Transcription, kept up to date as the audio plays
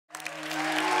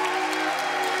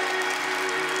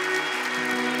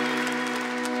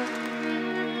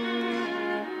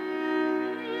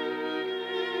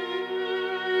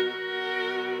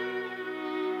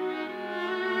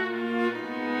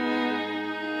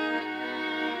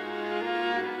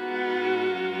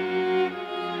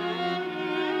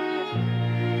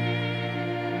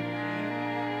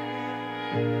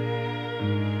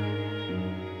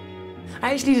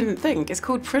I actually didn't think. It's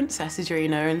called Princess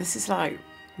Adrina, and this is like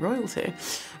royalty.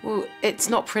 Well, it's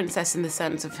not princess in the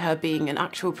sense of her being an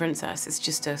actual princess. It's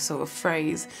just a sort of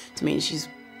phrase to mean she's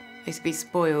basically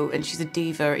spoiled and she's a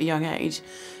diva at a young age.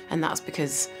 And that's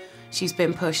because she's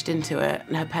been pushed into it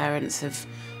and her parents have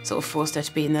sort of forced her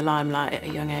to be in the limelight at a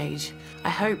young age. I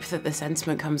hope that the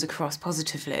sentiment comes across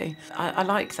positively. I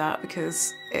like that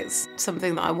because it's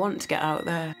something that I want to get out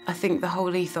there. I think the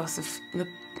whole ethos of the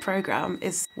programme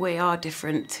is we are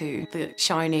different to the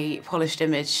shiny, polished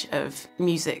image of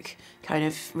music kind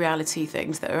of reality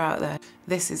things that are out there.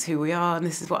 This is who we are and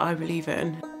this is what I believe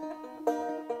in.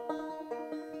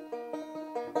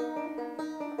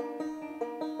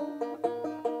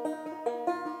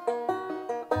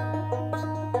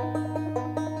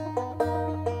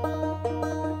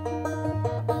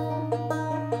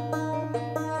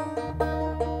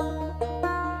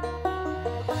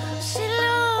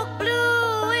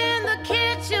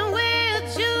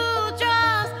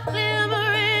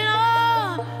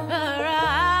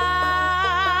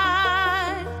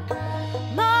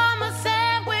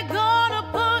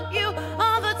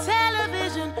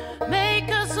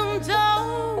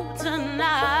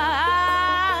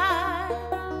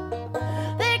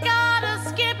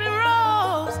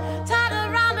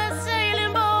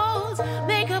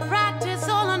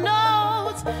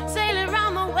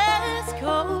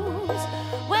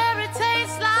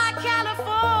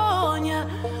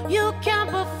 You can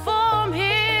perform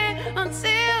here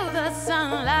until the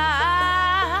sunlight.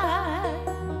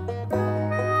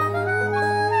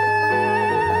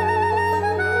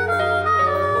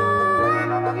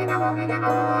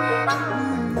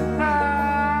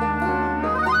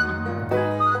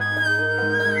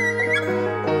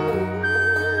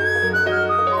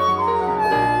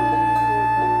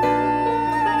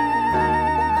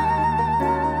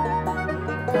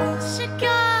 She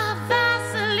got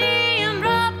Vaseline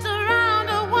wrapped around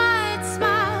her white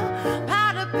smile,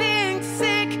 powder pink,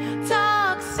 sick,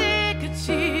 toxic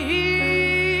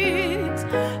cheeks.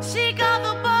 She got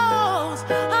the bows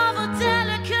of a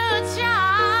delicate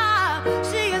child.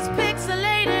 She is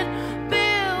pixelated,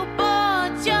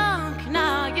 billboard junk.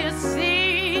 Now you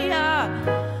see her.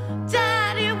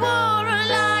 Daddy wore her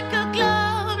like a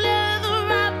glove, leather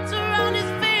wrapped around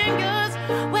his fingers,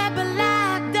 where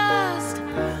black dust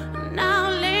now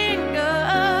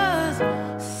lingers,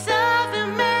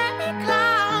 serving many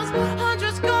clowns.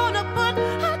 Hundreds gonna put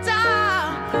her down,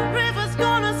 rivers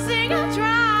gonna sing her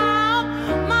drown.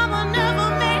 Mama never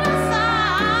made a